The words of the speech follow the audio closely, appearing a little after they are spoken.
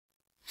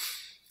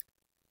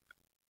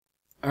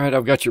Alright,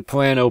 I've got your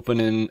plan open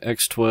in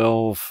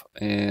X12,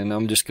 and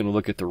I'm just going to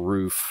look at the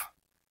roof.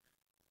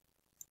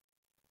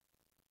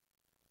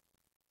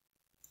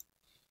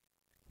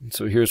 And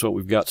so here's what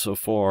we've got so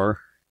far.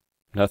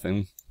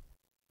 Nothing.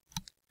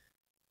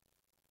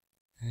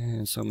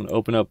 And so I'm going to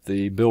open up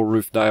the Build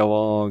Roof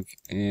dialog,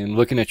 and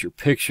looking at your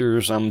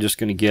pictures, I'm just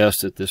going to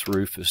guess that this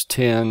roof is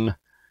 10.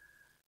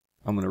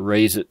 I'm going to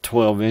raise it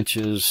 12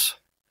 inches.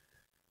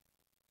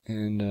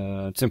 And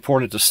it's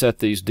important to set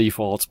these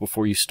defaults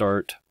before you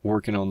start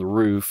working on the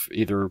roof,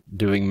 either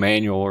doing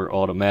manual or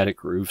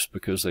automatic roofs,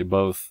 because they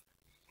both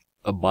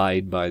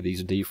abide by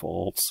these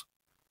defaults.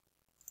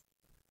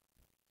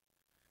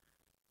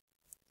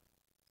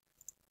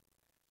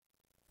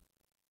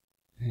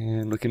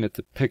 And looking at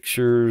the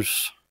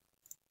pictures,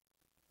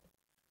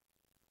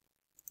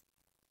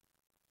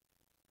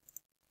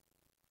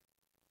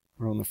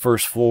 we're on the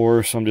first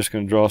floor, so I'm just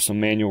going to draw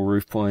some manual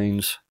roof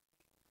planes.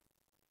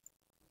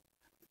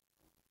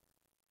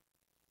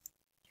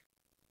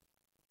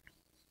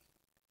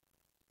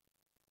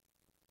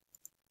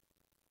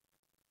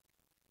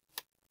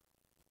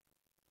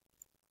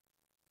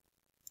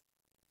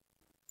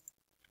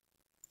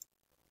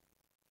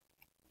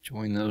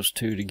 Join those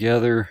two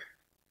together.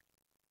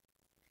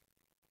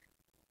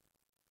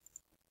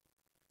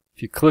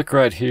 If you click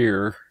right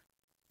here,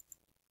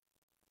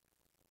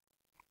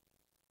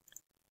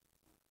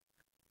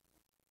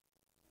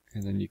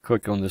 and then you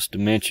click on this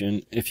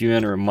dimension, if you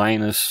enter a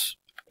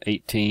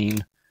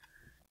 -18,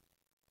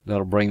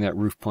 that'll bring that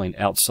roof plane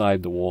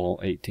outside the wall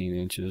 18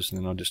 inches. And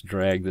then I'll just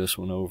drag this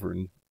one over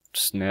and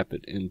snap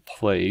it in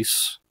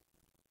place.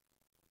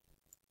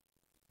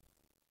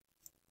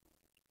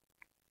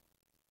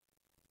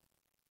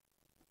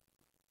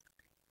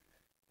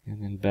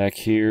 And then back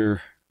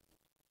here,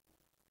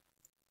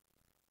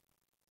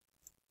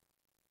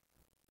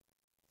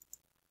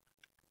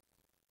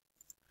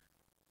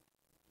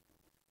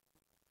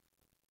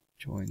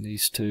 join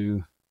these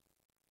two.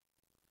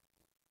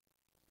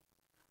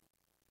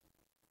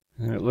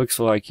 And it looks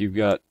like you've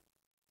got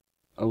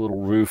a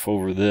little roof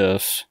over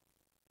this.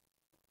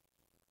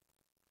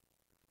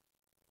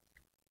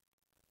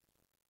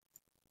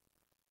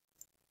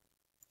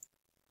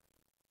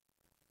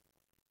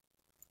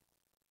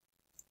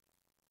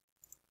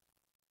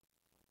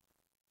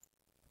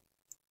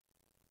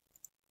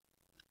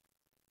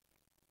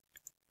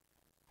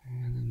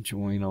 And then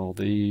join all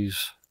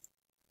these.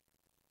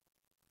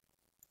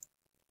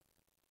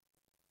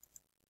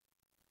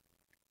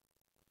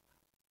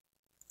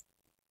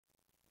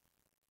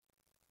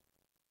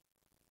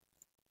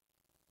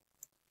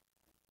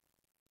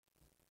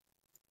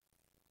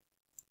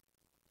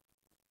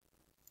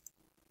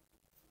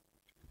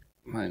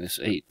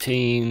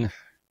 -18.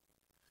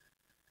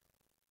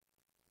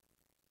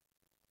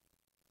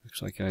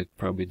 Looks like I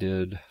probably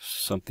did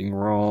something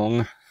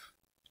wrong.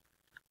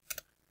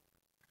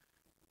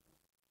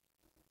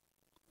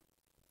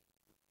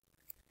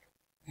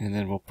 And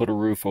then we'll put a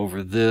roof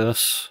over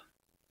this.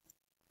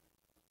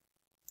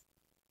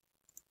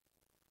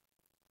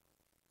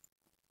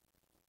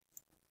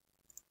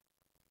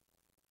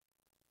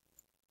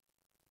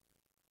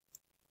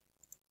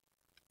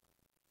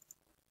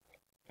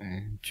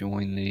 And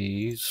join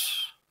these.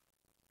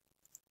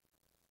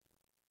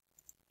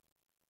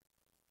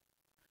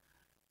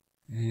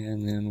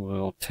 And then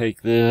we'll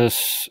take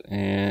this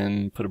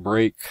and put a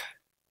break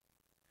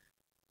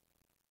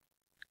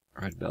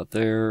right about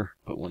there.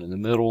 Put one in the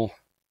middle.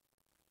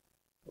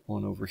 Put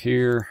one over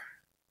here.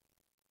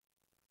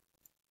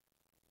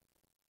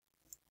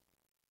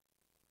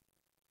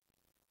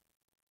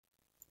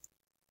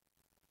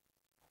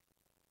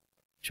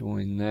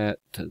 Join that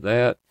to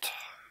that.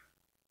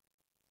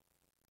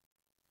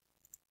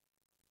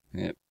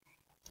 Yep.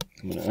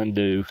 I'm going to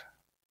undo.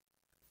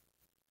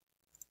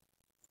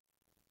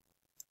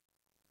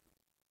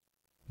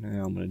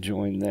 Now I'm going to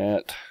join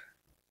that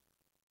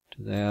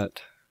to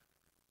that.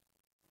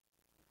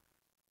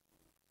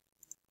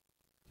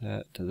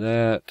 That to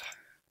that.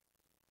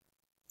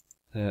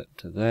 That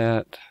to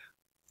that.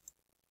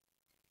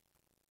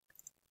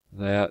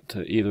 That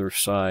to either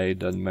side,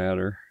 doesn't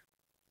matter.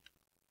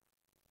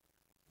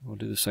 We'll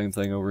do the same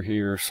thing over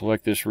here.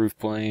 Select this roof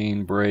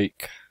plane,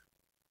 break.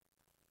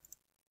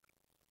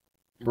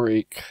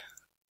 Break,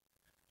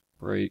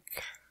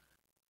 break,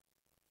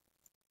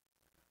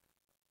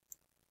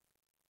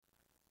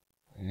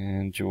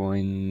 and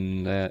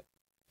join that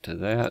to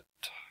that,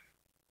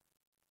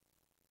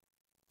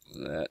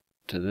 that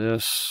to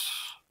this,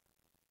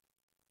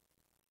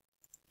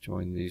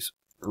 join these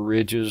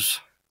ridges,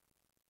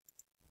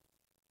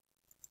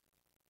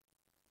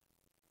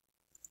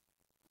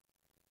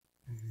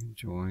 and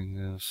join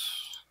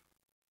this.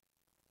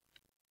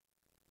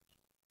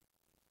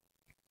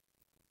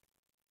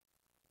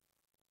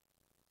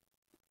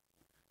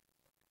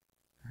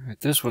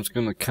 Alright, this one's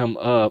going to come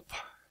up.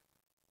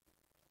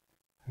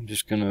 I'm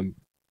just going to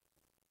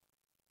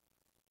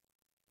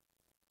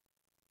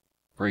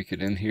break it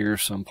in here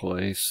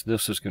someplace.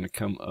 This is going to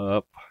come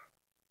up.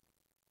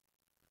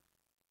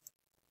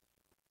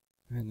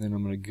 And then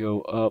I'm going to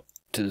go up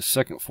to the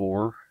second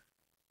floor.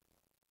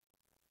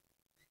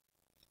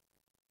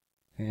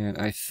 And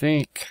I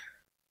think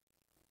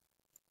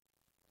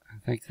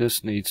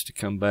this needs to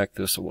come back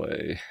this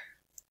way.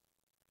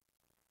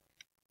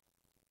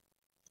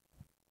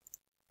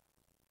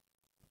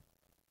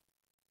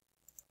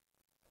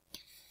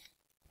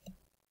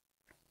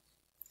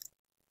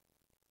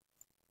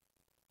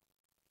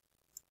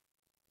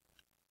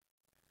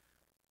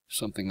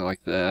 Something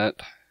like that.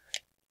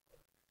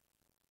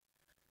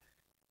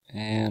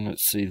 And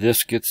let's see,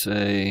 this gets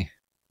a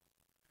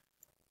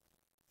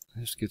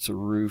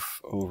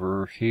roof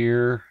over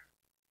here.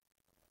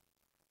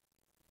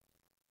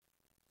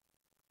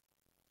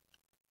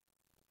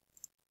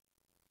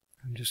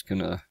 I'm just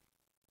gonna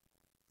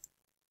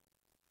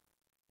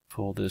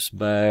pull this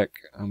back.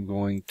 I'm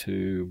going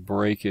to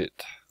break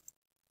it.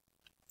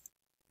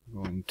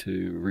 I'm going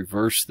to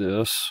reverse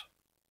this.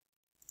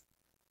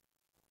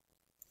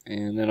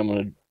 And then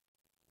I'm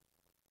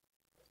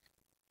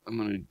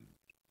gonna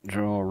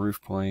draw a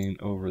roof plane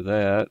over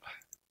that.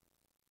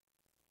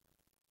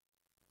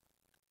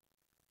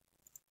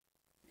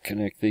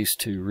 Connect these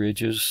two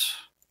ridges.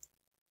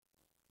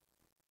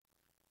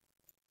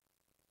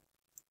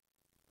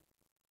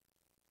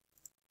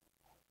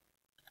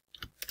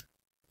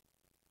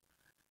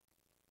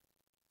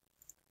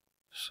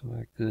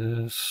 Select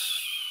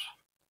this.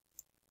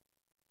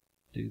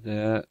 Do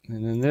that.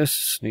 And then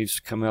this needs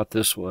to come out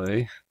this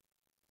way.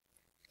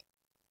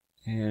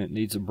 And it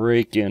needs a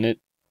break in it.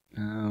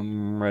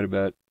 Right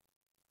about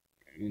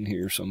in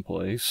here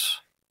someplace.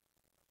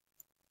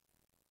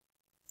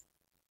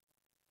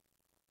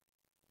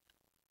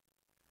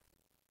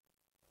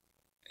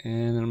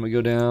 And then I'm going to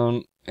go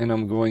down and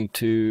I'm going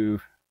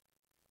to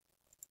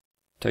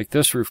take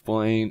this roof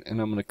plane and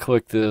I'm going to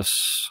click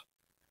this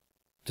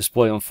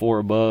display on 4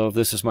 above.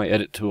 This is my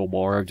edit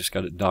toolbar. I've just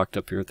got it docked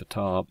up here at the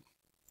top.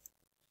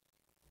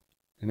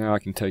 And now I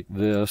can take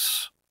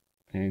this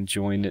and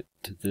join it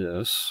to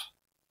this.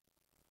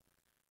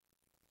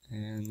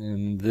 And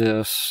then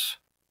this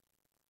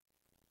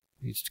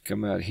needs to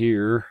come out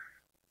here.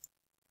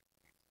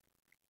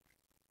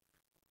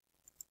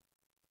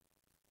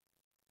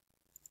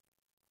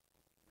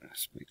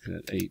 Let's make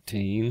that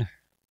 18.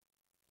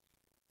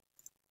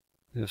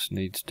 This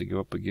needs to go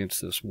up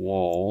against this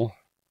wall.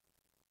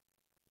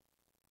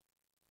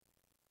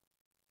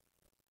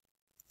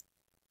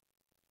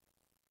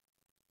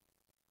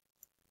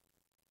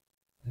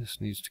 This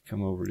needs to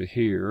come over to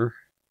here.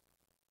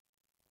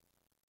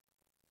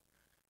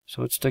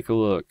 So let's take a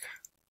look.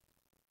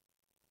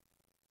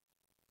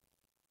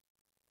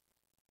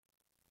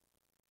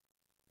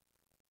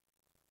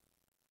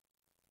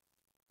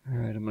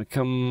 Alright, I'm going to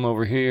come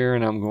over here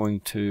and I'm going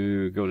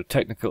to go to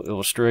Technical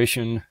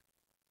Illustration.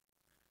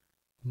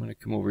 I'm going to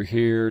come over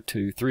here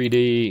to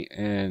 3D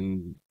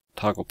and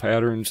toggle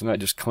patterns, and that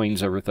just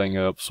cleans everything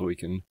up so we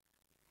can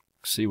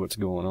see what's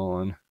going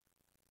on.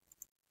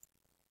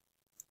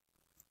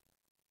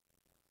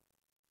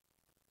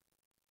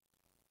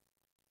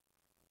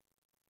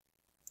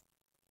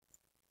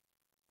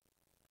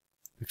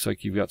 Looks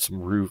like you've got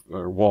some roof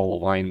or wall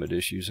alignment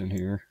issues in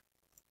here.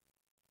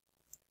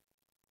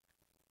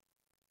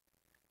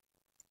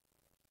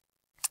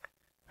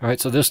 Alright,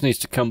 so this needs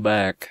to come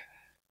back,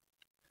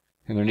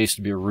 and there needs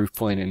to be a roof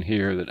plane in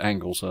here that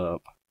angles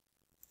up.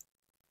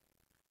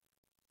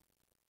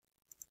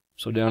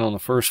 So down on the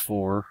first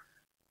floor,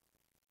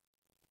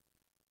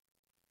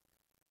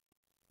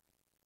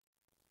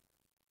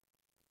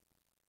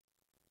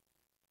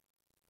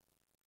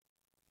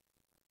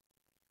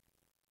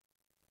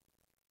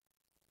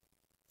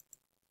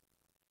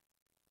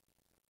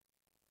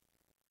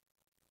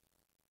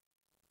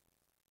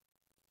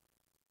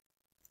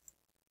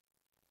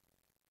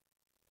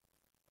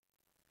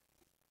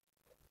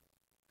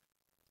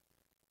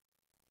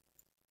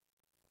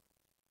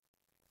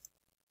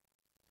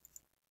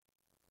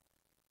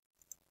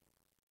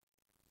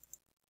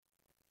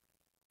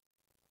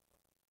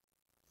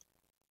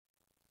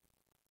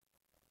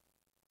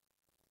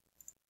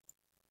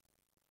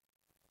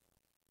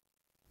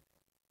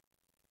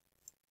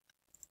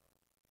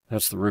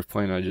 that's the roof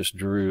plane I just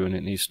drew, and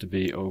it needs to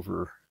be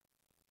over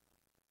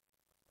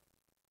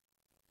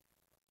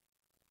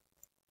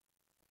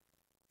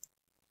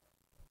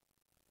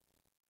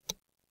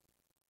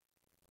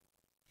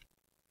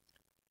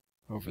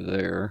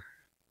there.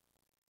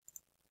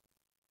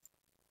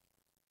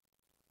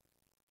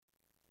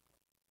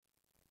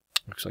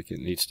 Looks like it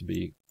needs to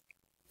be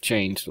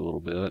changed a little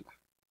bit.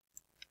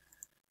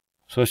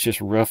 So let's just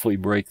roughly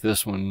break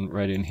this one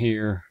right in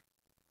here.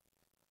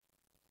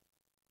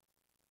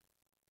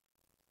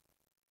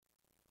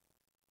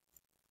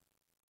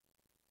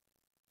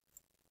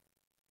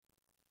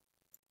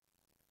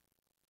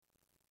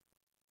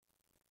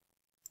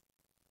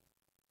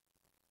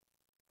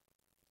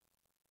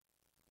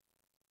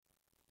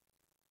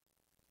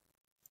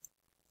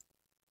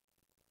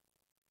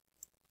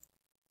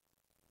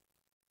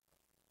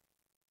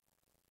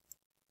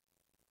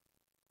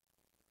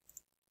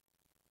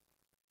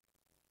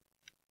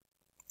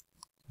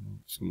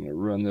 So I'm going to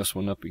run this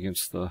one up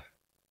against the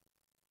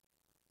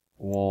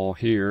wall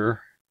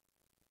here.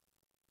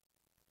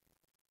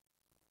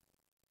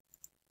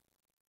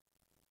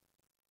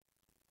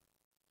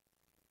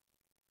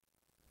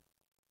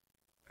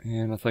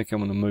 And I think I'm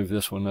going to move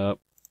this one up.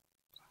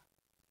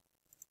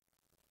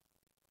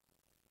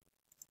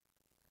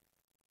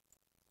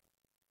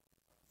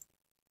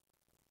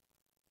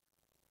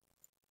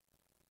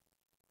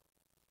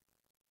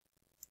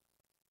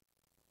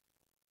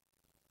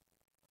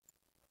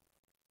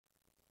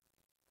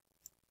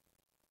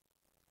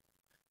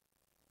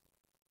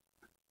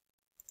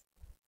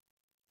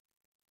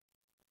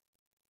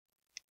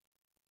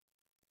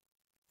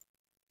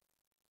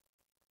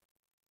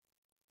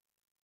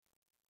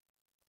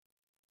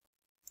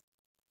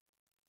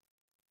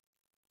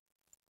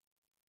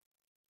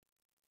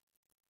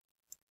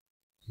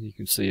 You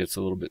can see it's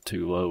a little bit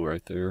too low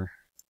right there.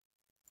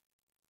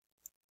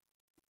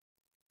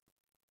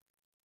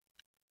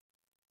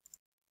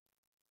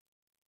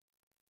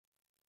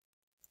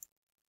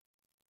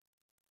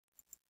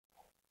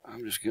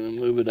 I'm just going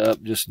to move it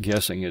up, just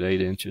guessing at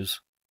 8 inches.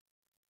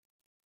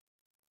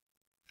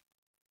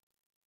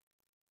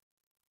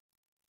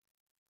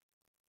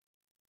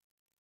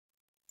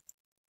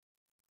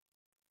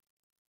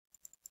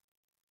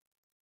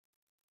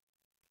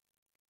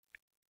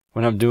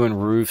 When I'm doing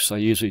roofs, I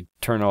usually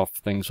turn off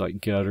things like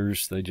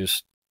gutters. They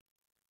just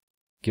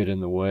get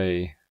in the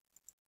way.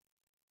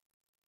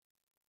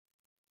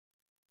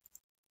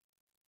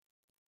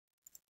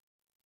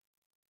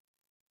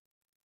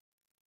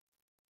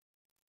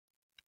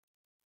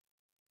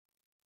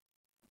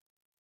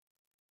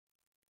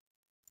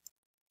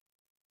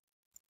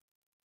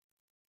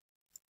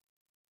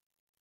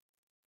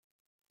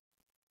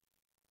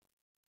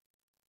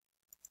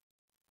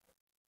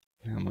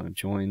 Now I'm going to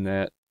join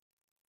that.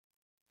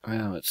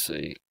 Well, let's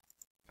see.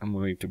 I'm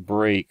going to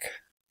break.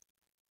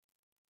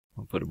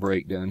 I'll put a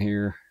break down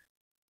here.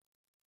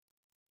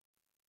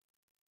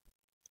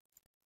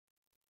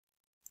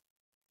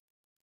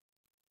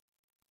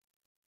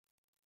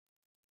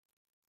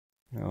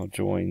 I'll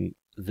join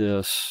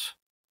this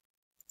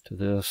to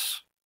this.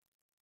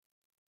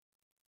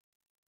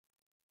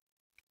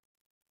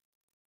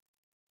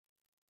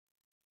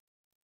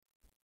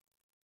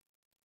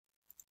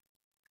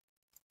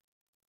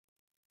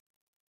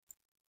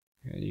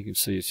 And you can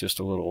see it's just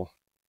a little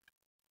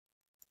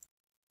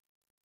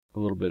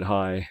bit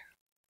high.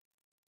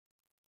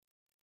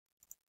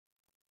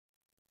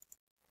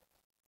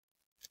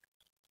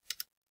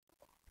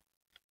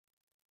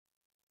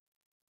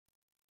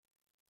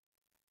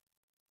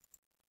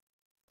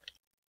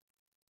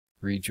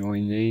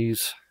 Rejoin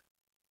these.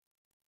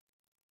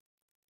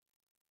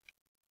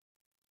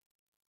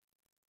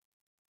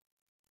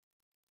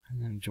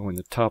 And then join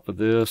the top of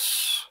this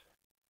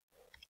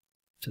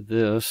to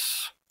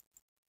this.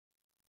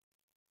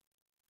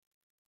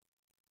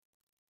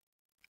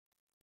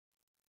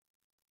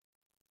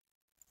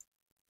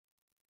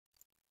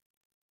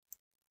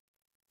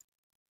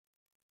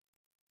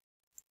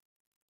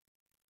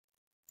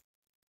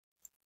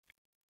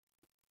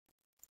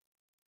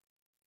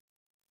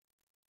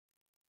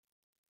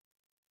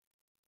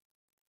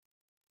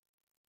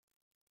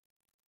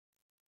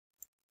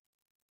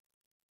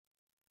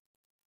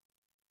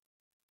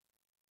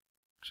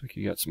 Looks like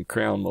you got some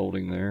crown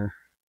molding there.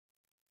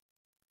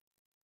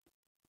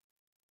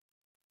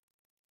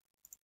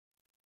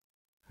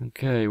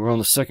 Okay, we're on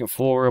the second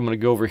floor. I'm going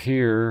to go over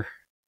here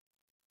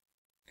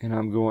and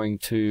I'm going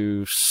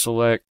to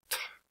select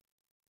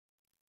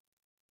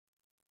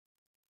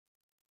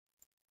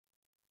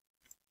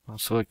I'll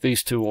select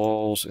these two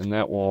walls and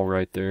that wall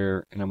right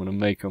there, and I'm going to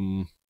make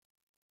them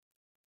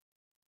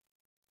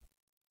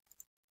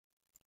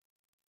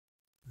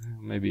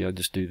maybe I'll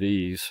just do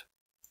these.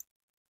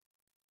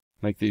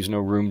 Make these no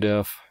room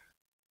depth.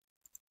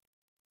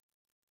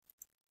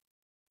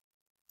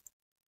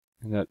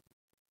 And that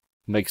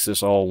makes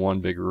this all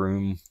one big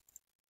room.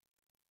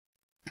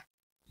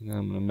 And then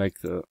I'm going to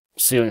make the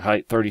ceiling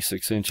height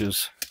 36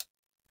 inches.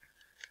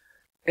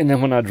 And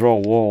then when I draw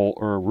a wall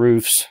or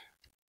roofs,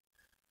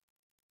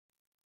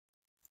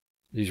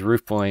 these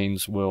roof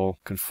planes will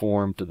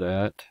conform to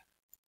that.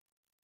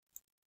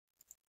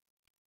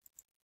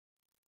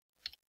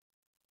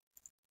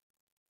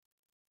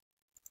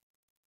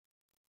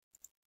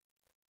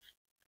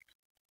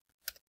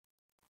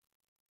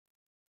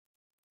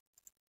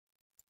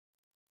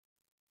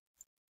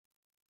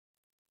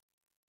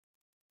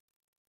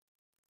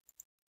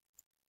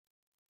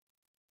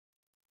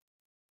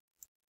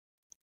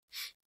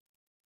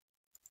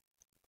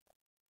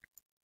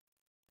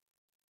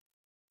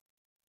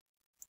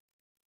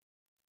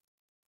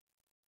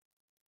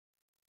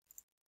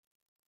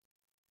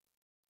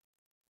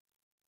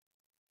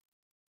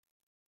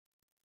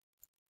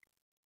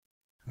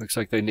 Looks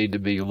like they need to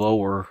be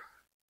lower.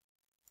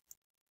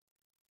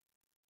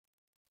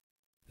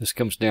 This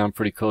comes down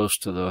pretty close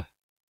to the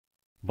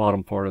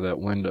bottom part of that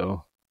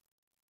window.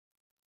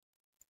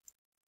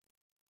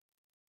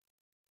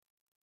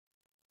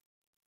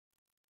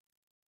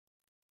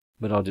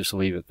 But I'll just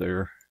leave it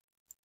there.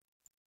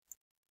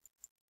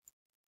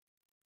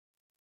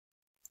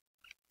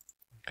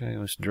 Okay,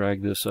 let's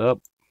drag this up.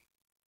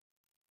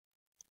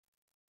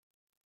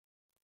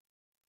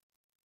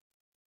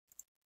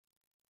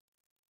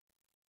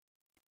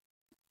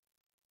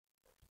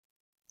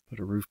 Put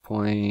a roof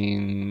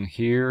plane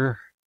here.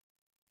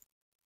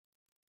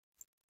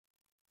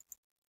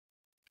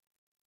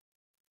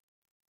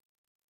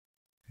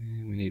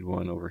 And we need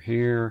one over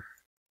here.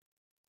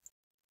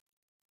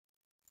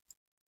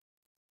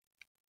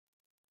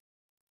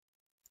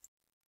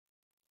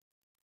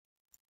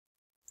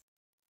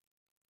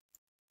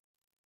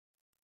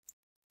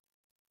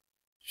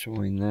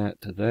 Join that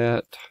to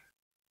that.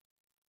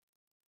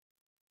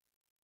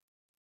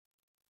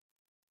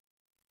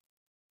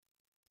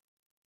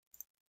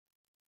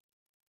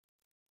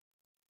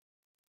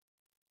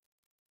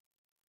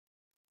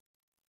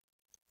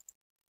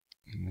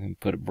 And then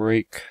put a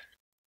break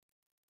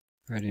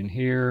right in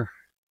here.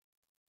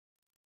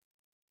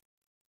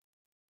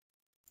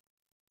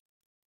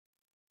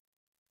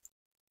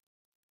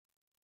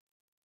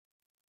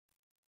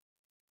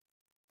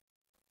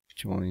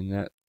 Join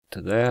that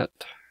to that.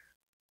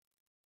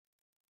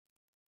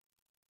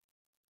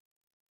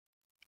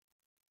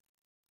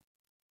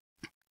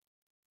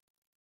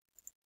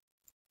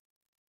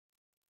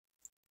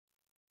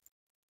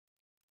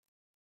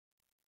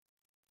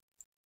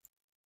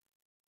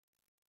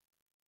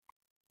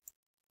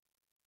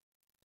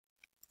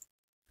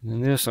 And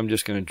then this I'm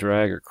just going to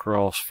drag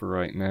across for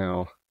right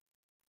now.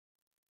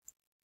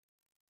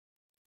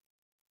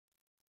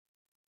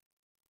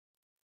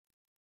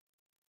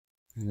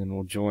 And then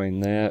we'll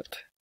join that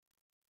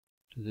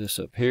to this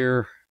up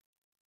here.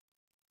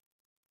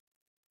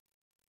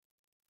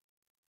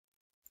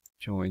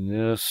 Join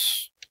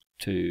this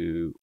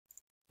to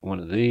one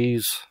of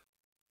these.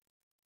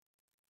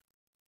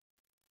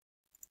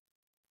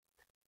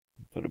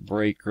 Put a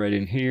break right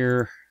in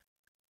here.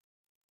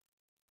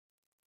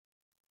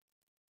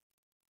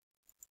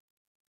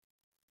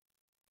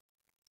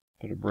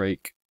 Put a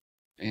break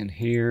in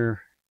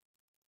here.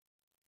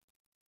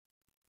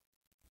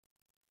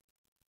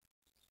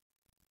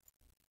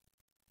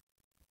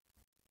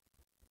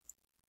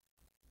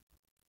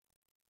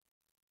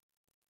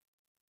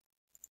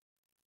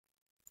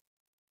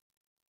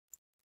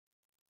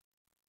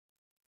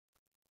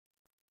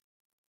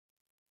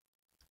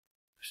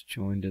 Just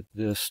joined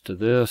this to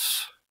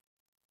this.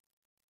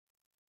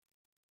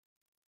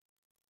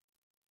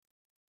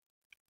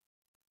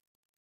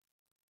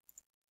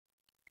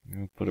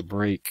 I'll put a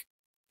break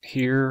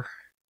here.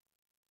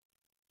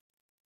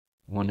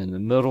 One in the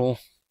middle.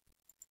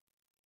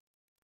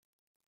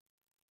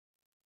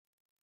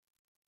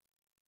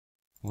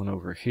 One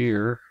over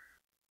here.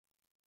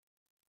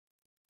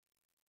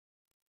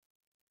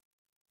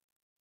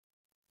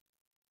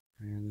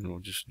 And then we'll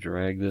just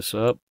drag this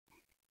up.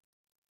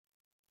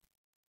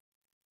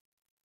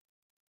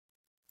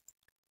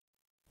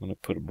 I'm going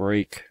to put a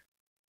break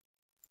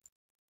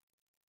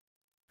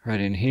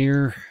right in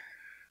here.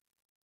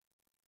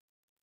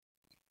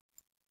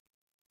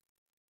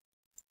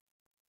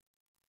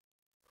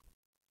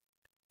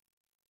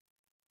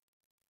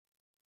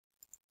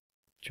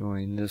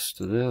 Join this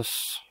to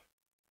this.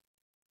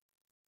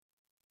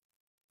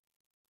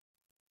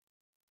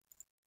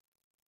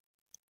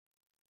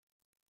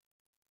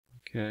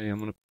 Okay, I'm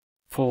going to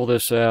pull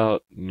this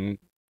out and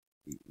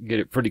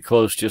get it pretty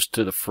close just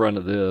to the front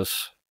of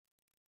this.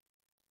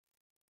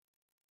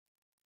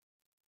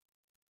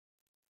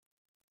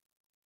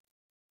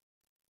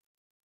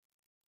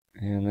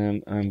 And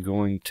then I'm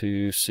going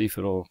to see if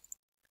it'll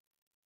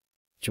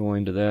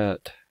join to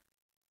that.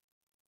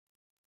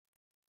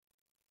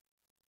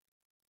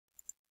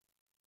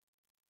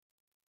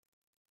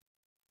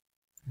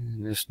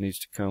 And this needs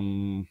to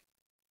come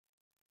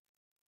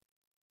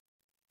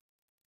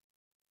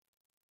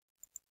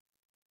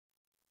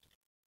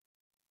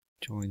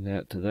join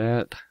that to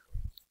that.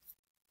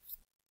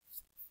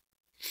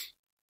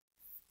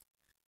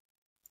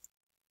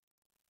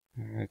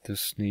 Alright,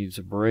 this needs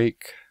a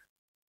break.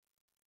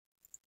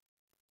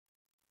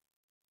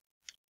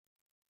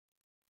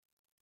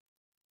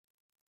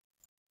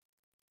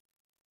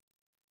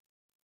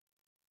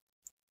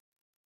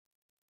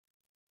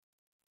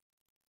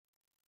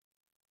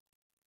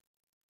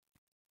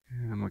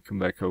 And I'm going to come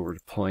back over to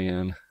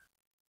plan.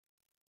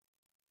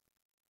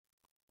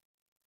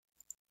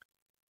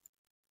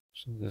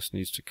 So this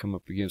needs to come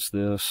up against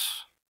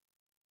this.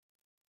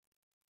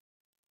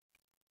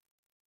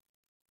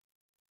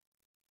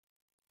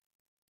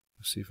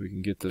 Let's see if we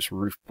can get this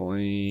roof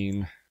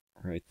plane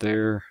right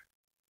there.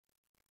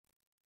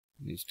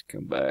 It needs to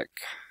come back.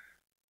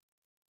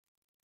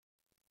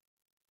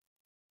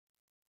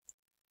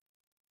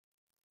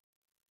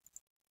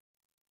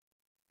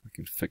 We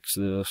can fix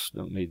this.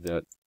 Don't need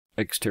that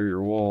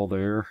exterior wall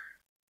there.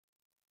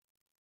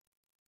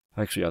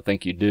 Actually, I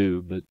think you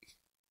do, but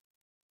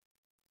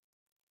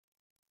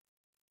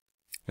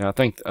now I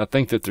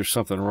think that there's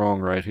something wrong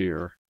right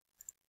here.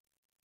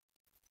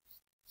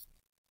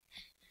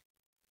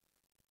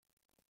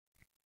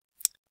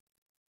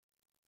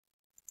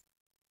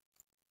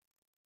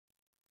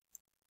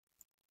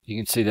 You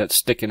can see that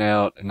sticking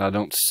out, and I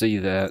don't see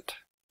that.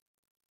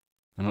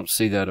 I don't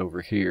see that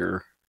over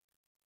here.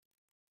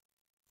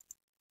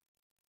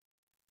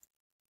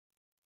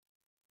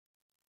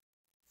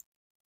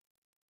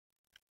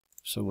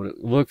 So what it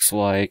looks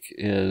like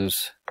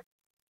is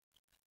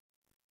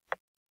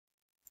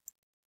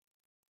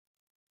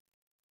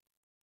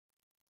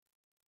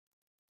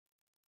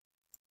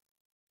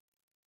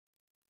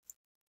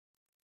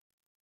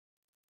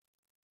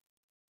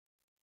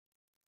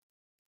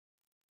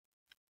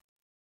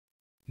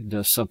it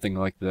does something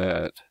like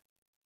that.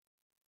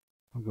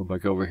 I'll go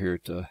back over here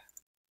to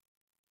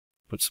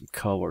put some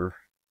color.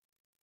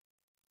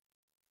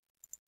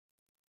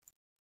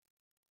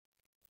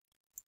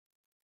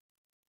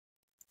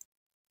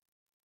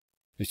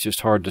 It's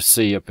just hard to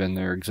see up in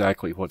there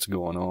exactly what's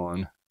going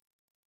on.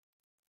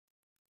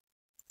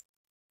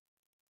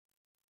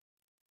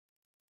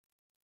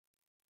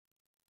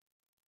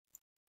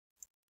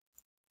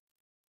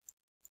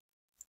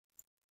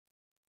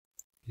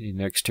 Need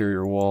an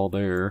exterior wall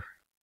there.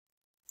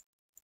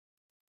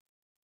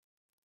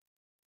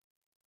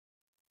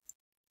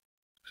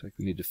 Looks like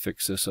we need to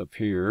fix this up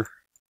here.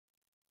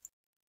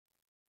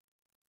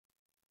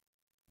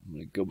 I'm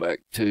going to go back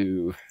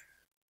to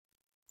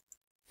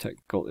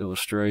technical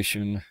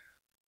illustration.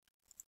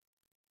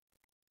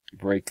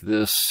 Break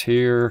this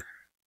here.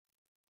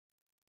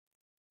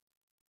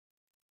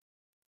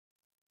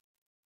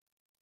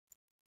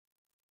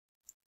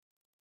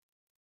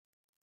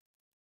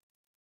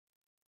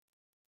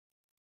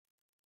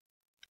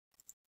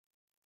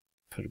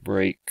 Put a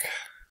break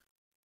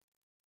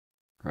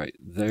right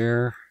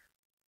there.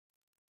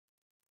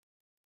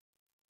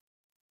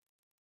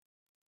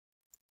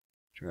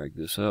 Drag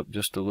this up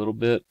just a little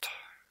bit.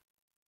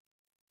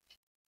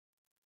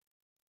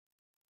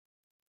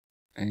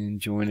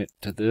 And join it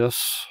to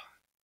this.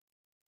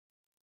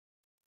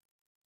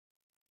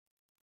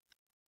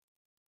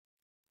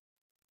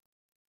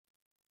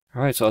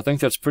 Alright, so I think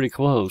that's pretty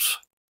close.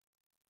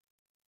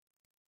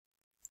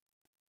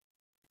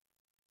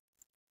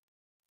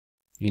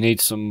 You need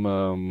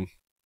some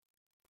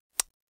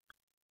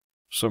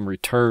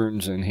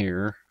returns in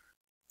here.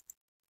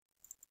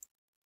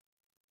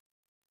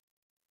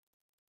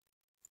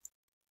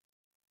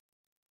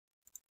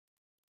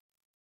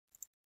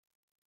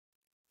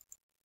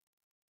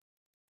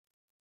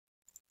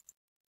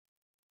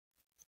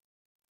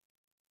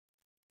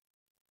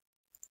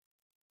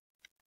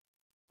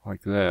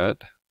 Like that.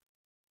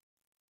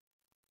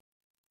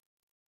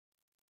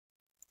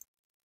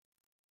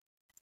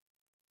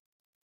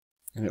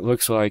 And it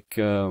looks like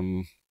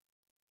it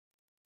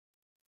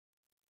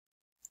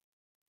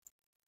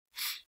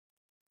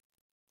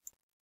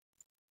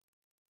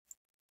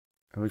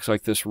looks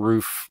like this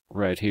roof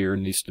right here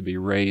needs to be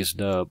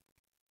raised up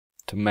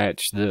to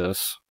match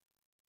this.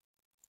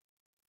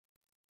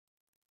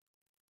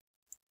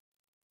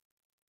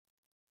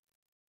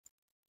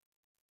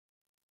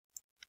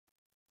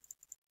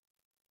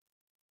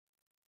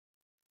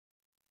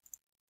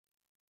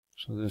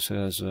 So this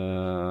has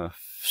a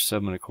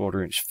 7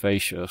 1/4 inch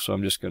fascia, so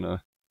I'm just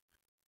gonna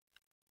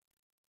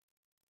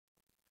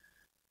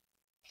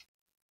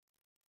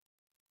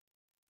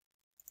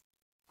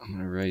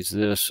raise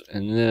this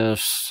and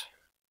this.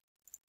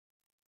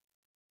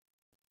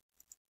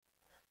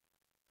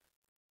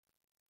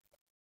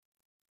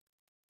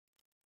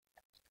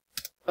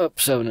 Up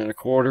 7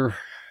 1/4.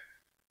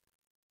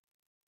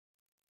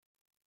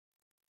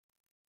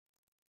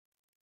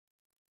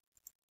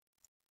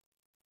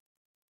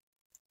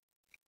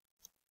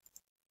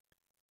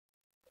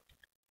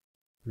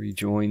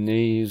 Rejoin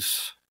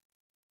these.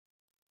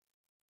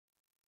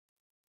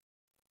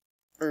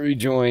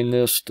 Rejoin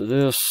this to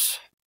this.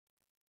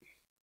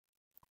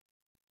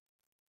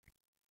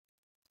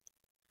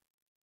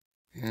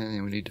 And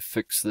then we need to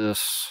fix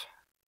this.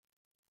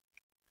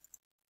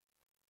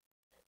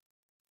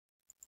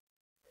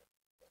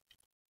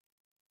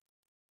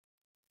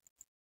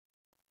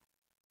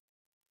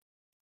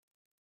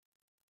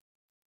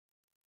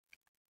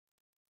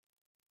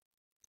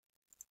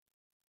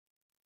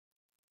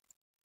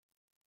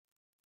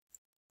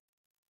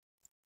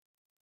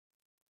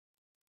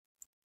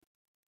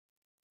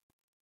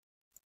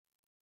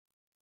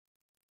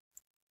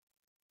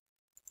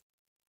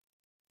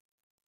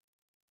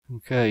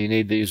 Okay, you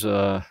need these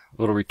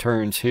little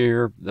returns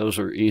here. Those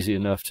are easy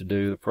enough to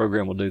do. The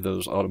program will do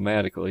those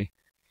automatically.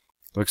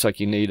 Looks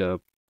like you need a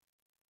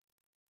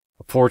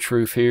porch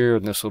roof here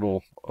and this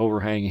little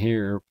overhang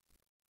here.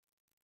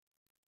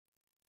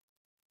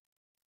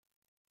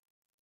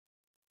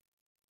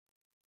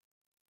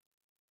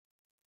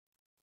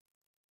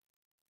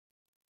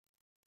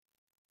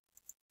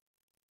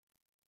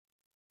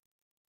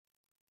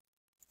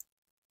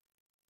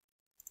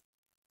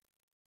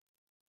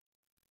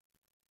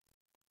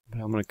 But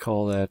I'm going to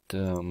call that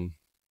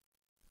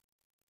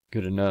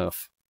good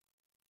enough.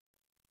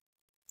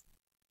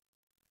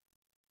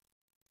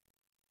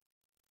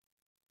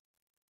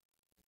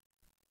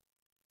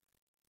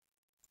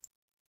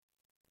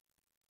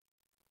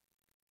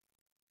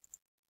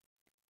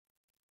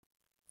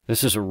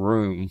 This is a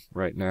room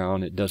right now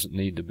and it doesn't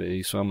need to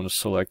be, so I'm going to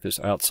select this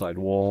outside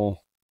wall,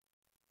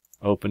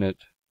 open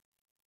it,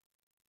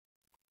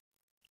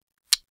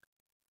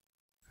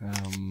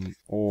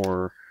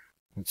 or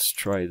let's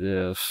try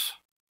this.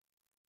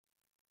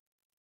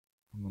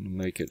 I'm going to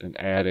make it an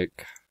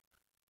attic.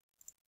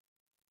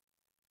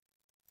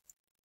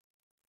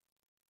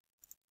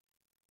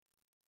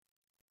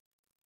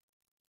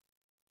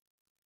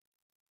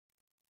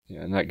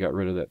 Yeah, and that got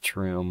rid of that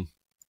trim.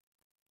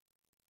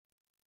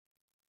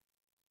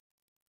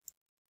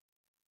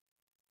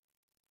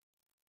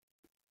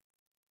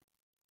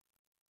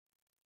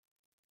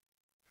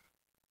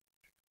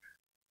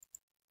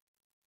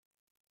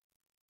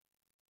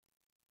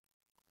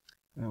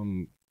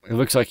 It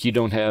looks like you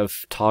don't have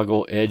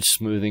toggle edge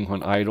smoothing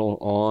when idle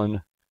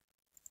on.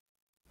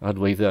 I'd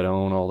leave that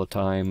on all the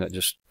time. That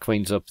just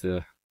cleans up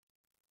the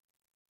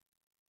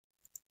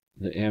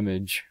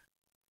image.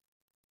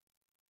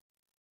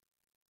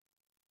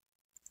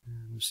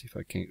 Let's see if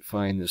I can't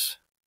find this.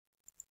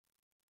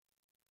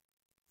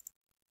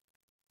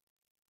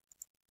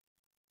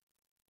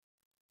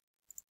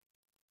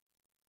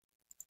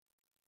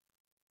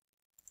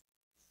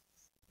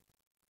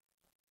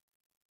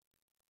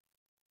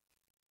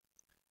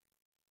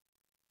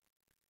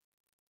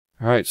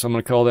 Alright, so I'm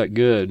going to call that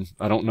good.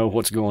 I don't know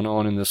what's going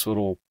on in this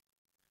little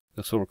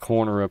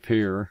corner up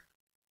here.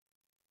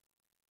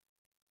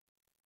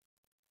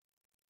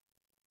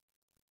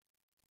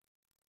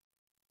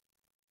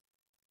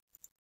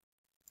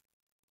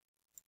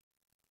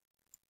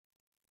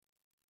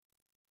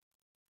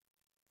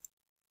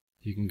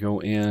 You can go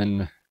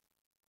in.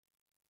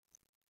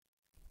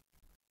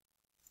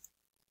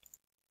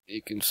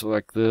 You can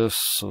select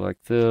this,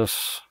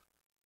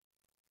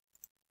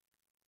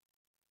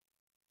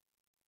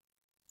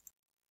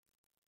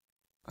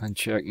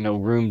 uncheck no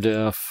room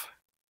depth.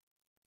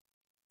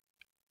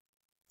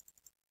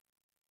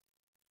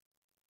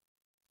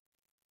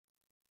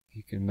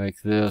 You can make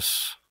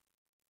this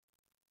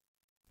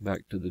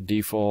back to the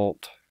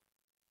default.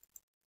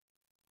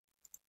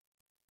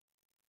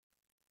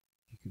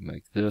 You can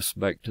make this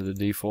back to the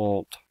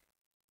default.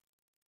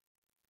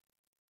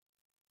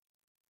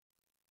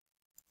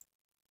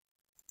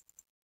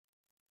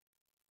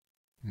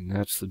 And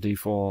that's the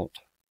default.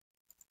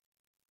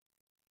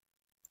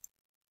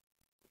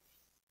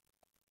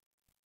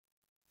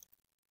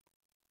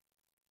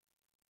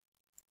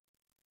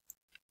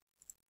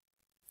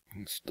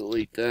 Let's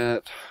delete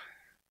that.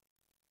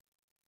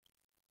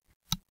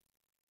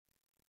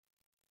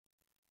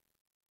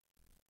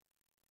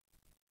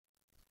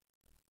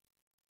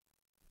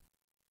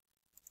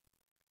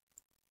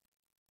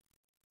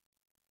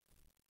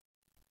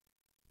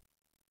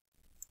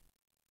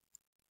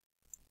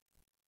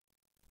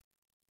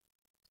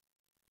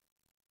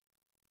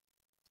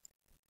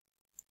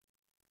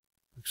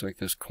 Looks like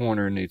this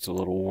corner needs a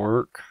little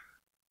work.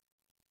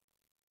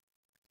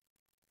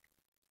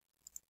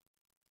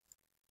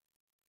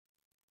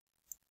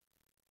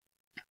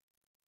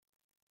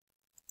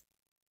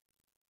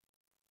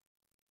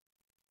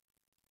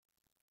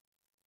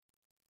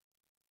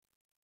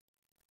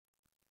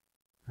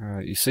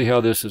 Alright, you see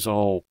how this is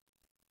all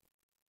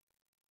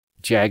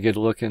jagged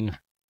looking?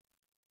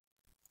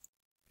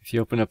 If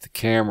you open up the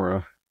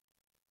camera,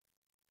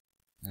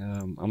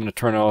 I'm going to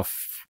turn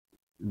off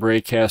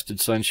Bray casted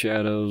sun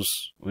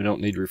shadows. We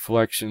don't need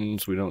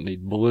reflections. We don't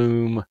need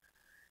bloom.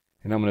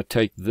 And I'm going to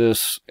take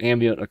this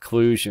ambient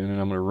occlusion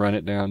and I'm going to run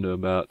it down to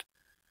about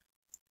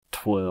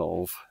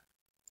 12.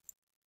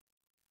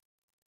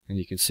 And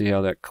you can see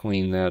how that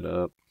cleaned that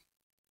up.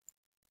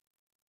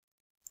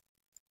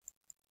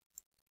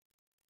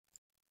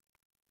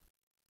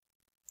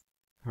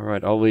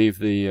 Alright, I'll leave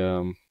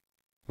the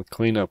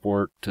cleanup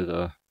work to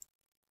the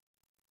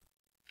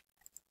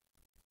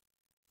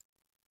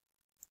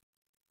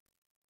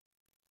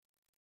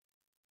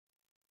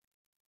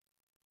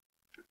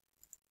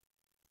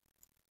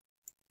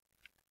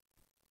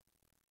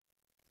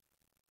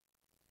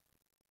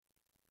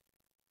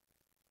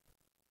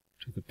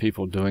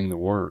people doing the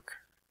work.